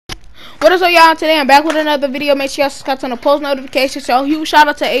What is up, y'all? Today I'm back with another video. Make sure y'all subscribe to the post notifications. So huge shout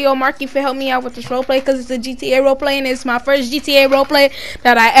out to Ayo Marky for helping me out with this roleplay, because it's a GTA roleplay and it's my first GTA roleplay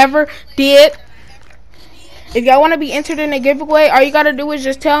that I ever did. If y'all want to be entered in the giveaway, all you gotta do is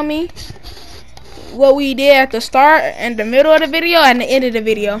just tell me what we did at the start and the middle of the video and the end of the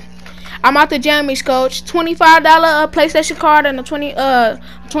video. I'm out the Jammies, coach. $25 PlayStation card and a $25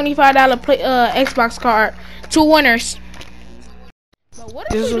 Xbox card. 2 winners.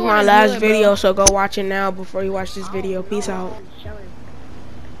 This is my last video, so go watch it now before you watch this video. Peace out.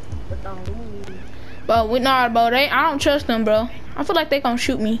 But we not, bro. I don't trust them, bro. I feel like they gonna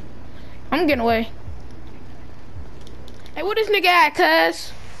shoot me. I'm getting away. Hey, where this nigga at,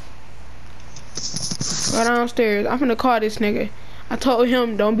 cuz? Right downstairs. I'm finna call this nigga. I told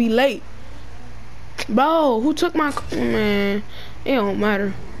him don't be late. Bro, who took my man? It don't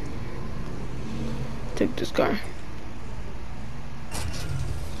matter. Take this car.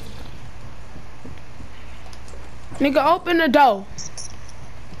 Nigga, open the door.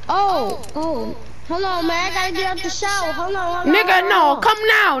 Oh. Hold on, man. I gotta get up the shower. Hold on. Nigga, no. Come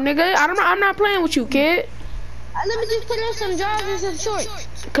now, nigga. I'm not playing with you, kid. Let me just put on some drawers and some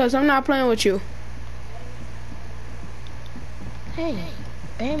shorts. Cause I'm not playing with you. Hey,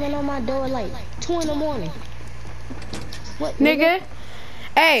 banging on my door like 2 in the morning. What, nigga?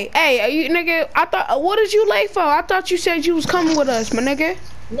 Hey, you nigga, I thought, what did you late for? I thought you said you was coming with us, my nigga.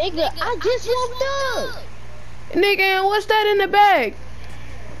 Nigga, I just woke up. Nigga, what's that in the bag?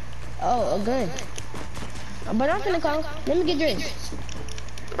 Oh, a gun. But I'm finna go. Let me get dressed.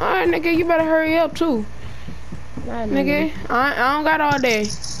 Alright, nigga, you better hurry up too. Right, nigga, I don't got all day.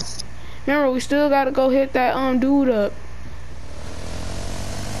 Remember, we still gotta go hit that dude up.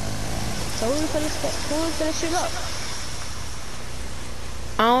 So who we finna shoot up?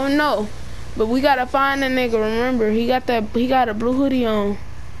 I don't know, but we gotta find the nigga. Remember, he got a blue hoodie on.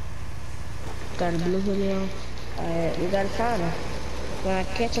 Got a blue hoodie on. Alright, we gotta find him. When I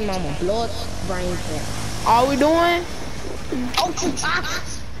catch him, I'ma blow his brains out. All we doing? Oh,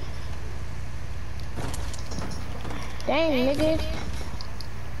 dang, nigga.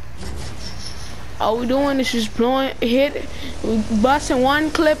 All we doing is just we busting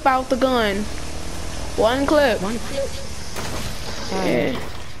one clip out the gun. One clip. One clip? Yeah.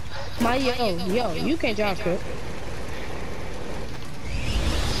 My yo, you can't drive clip.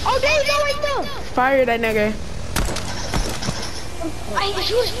 Oh, there you go right there. Fire that nigga.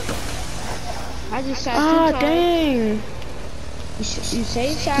 I just shot 2 times. Dang. You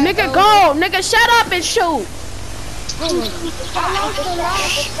say shot. Nigga, go. Nigga, shut up and shoot.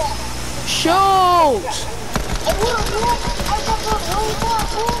 Shoot.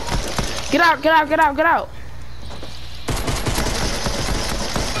 Get out.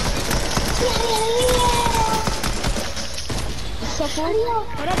 What's up, fool?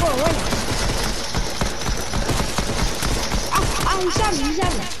 What up, bro? He shot me.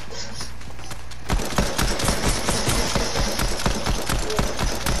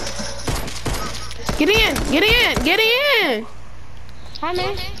 Get in. Hi,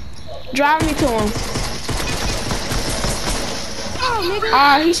 man. Drive me to him. Oh, nigga.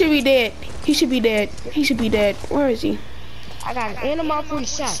 He should be dead. Where is he? I got an animal for the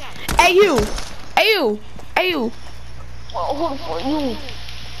shot. Hey, you.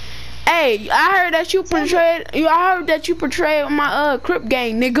 Hey, I heard that you portrayed my Crip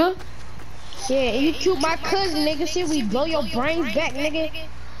gang, nigga. Yeah, you killed my cousin, nigga. Shit, we blow your brains back, nigga.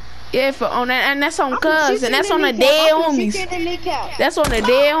 Yeah, and that's on cuz, and that's on the dead homies. That's on the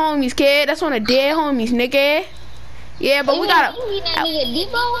dead homies, kid. That's on the dead homies, nigga. Yeah, but we gotta. You mean that nigga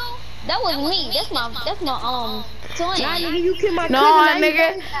Debo? That was me. That's my twin. Nah, nigga, you killed my cousin.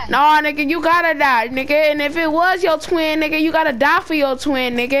 No, nigga, you gotta die, nigga. And if it was your twin, nigga, you gotta die for your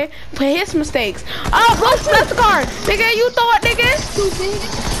twin, nigga, for his mistakes. Oh, bro, that's the card, nigga. You thought, nigga. Stupid.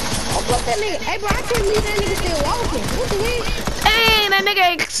 Oh, fuck that nigga. Hey, bro, I can't leave that nigga still walking. What the heck? Dang, that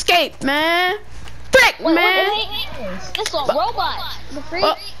nigga escaped, man. Frick, man. It's a robot.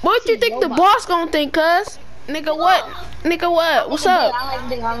 What you think the boss gonna think, cuz? Nigga, what? What's up? I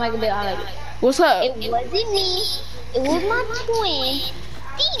like it. What's up? It wasn't me. It was my twin,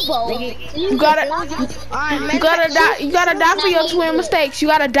 Debo. You gotta die for your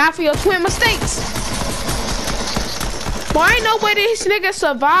twin mistakes. Boy, ain't no way this nigga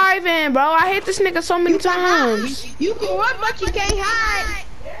surviving, bro. I hit this nigga so many times. You can run, but you can't hide.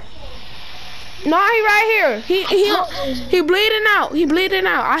 No, he right here. He bleeding out.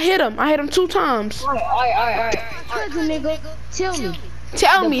 I hit him 2 times. Alright. Cousin, nigga,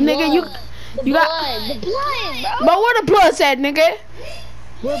 tell me, nigga. You got the blood, bro. But where the blood's at, nigga?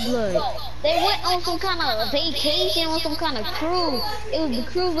 What blood? They went on some kind of vacation on some kind of cruise. It was the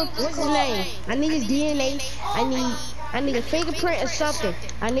cruise of What's his name? I need his DNA. I need a fingerprint or something.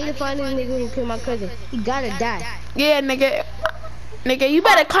 I need to find this nigga who killed my cousin. He gotta die. Yeah, nigga. Nigga, you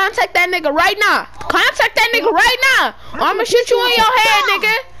better contact that nigga right now. Contact that nigga right now. Or I'ma shoot you in your head,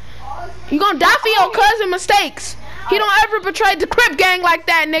 nigga. You gonna die for your cousin mistakes. He don't ever betray the Crip gang like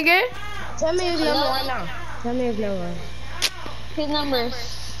that, nigga. Tell me his number right now. Tell me his number. his number is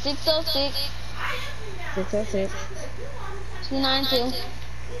 606 606 292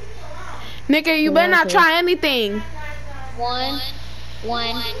 Nigga, you better not try anything.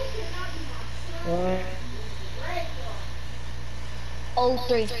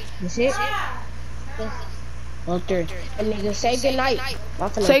 1103. That's it? 03. And nigga, say goodnight.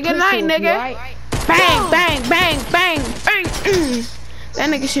 Say goodnight, nigga. Right? Bang, bang, bang, bang, bang. That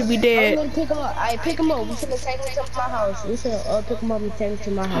nigga should be dead. I'm gonna pick him up. Alright, pick him up. We finna take him to my house. We finna pick him up and take him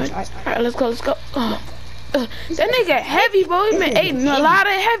to my house. Alright, let's go, let's go. That nigga heavy, bro. He been eating a lot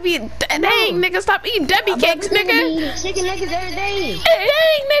of heavy. Dang, nigga, stop eating Debbie cakes, nigga. Chicken nuggets every day.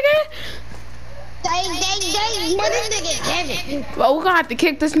 Dang, nigga. Dang. What this nigga heavy? Well, we're gonna have to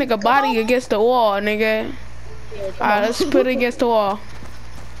kick this nigga body against the wall, nigga. Alright, let's put it against the wall.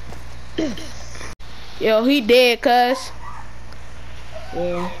 Yo, he dead, cuz.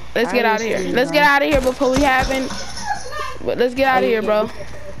 Yeah. Let's get out of here. Let's get out of here before we haven't. But let's get out of here, bro.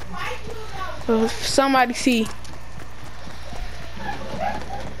 Somebody see.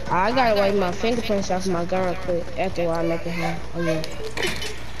 I gotta wipe my fingerprints off my gun real quick after I make it home. Oh, yeah.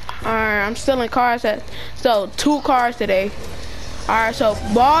 Alright, I'm still in cars. So 2 cars today. Alright, so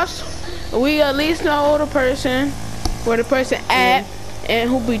boss, we at least know the person, where the person at, and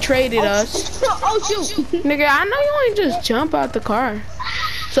who betrayed us. Oh shoot! Nigga, I know you ain't just jump out the car.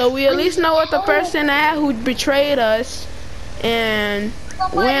 So we at least know what the person at who betrayed us and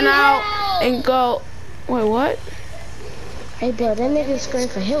went out and go. Wait, what? Hey, bro, that nigga screaming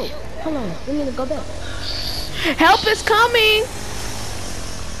for help. Hold on, we need to go back. Help is coming.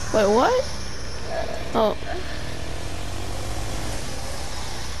 Wait, what? Oh.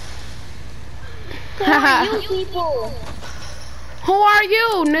 Who are you people? Who are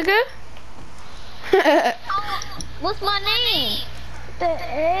you, nigga? What's my name? What the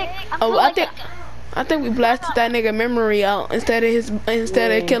heck? Oh, I think we blasted that nigga memory out instead of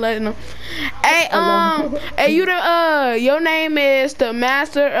killing him. Hey, hey, your name is the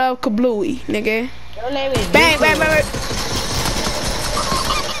Master of Kablooey, nigga. Your name is bang.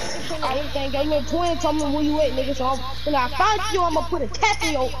 Everything, your little twin told me where you at, nigga. So when I find you, I'ma put a cap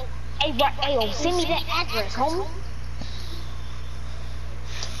in your. Hey, yo, send me that address, homie.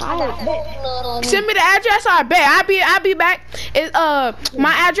 Send me the address. I bet I'll be back.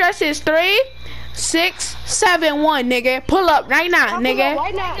 My address is 3671, nigga. Pull up right now, nigga.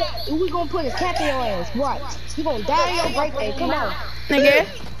 Right now, we gonna put a cap in your ass. Right? You gonna die on your birthday? Come on, nigga.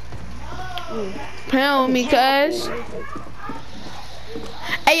 Play on me, cuz.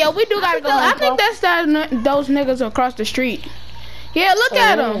 Hey, yo, we do gotta go. I think that's those niggas across the street. Yeah, look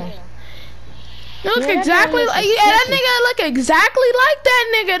at them. Look exactly like that nigga. Look exactly like that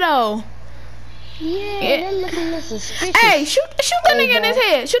nigga though. Yeah. That looking suspicious. Hey, shoot that nigga in his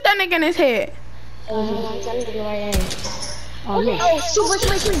head. Shoot that nigga in his head.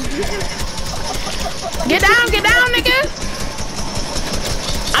 Get down, nigga.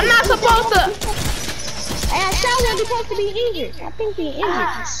 I'm not supposed to. Hey, I shot him. He's supposed to be injured. I think he's injured.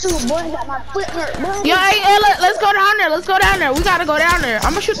 Shoot, boy, got my foot hurt, boy. Yo, hey, let's go down there. Let's go down there. We gotta go down there.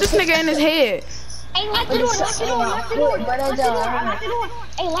 I'm gonna shoot this nigga in his head. Hey, lock the door. Hey, lock the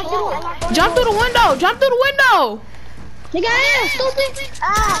door. Jump through the window. Nigga, I am stupid.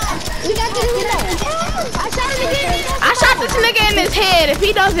 We got through the window. I shot him again. I shot this nigga in his head. If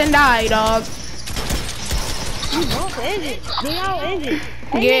he doesn't die, dog. You both injured. They all injured.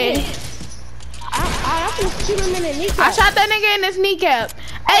 Yeah. I'm finna shoot him in the kneecap. I shot that nigga in his kneecap.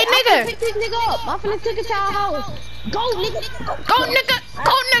 Hey, nigga. Pick this nigga up. I'm finna take it to our house. Go, nigga. Go, nigga.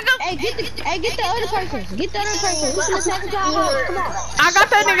 Hey, get the other person. Get the other person. We finna take it to our house. Come on. I got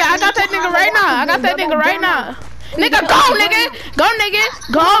that nigga right now. Nigga, go, nigga. Go,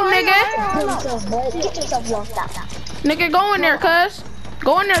 nigga. Get yourself locked out. Nigga, go in there, cuz.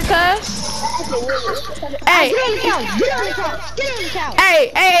 Hey. Get on the couch.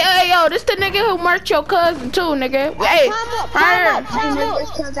 Hey, yo, this the nigga who murked your cousin too, nigga. Hey, Time up.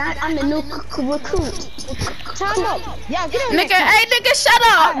 I'm the new recruit. Time up. Yeah, get on. Nigga, hey, nigga, shut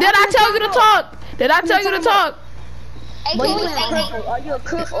up. Did I tell you to talk? Hey, are you a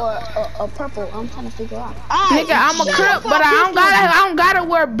crip or a purple? I'm trying to figure out. Nigga, I'm a crip, but I don't gotta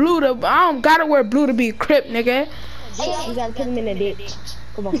wear blue to be a crip, nigga. You gotta put him in a ditch.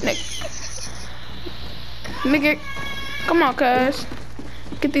 Come on. Nigga, come on, cuz.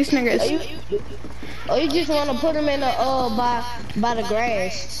 Get these niggas. You just wanna put them in the by the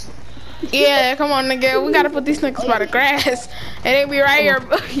grass? Yeah, come on, nigga. We gotta put these niggas by the grass. And they be right here,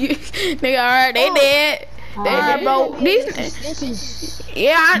 nigga. Alright, they dead. Alright, bro. These,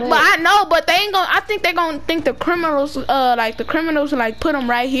 yeah, but I know, but they ain't gonna. I think they gonna think the criminals, like put them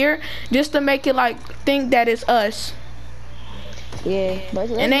right here, just to make it like think that it's us. Yeah, but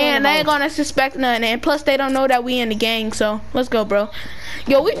and they ain't gonna suspect nothing. And plus, they don't know that we in the gang. So let's go, bro.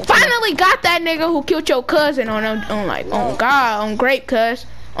 Yo, we finally got that nigga who killed your cousin on God, on Grape, cuz.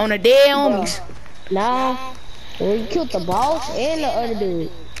 On the dead homies. No. We killed the boss and the other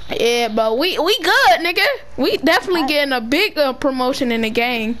dude. Yeah, but we good, nigga. We definitely getting a big promotion in the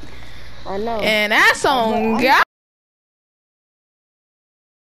gang. I know. And that's on God.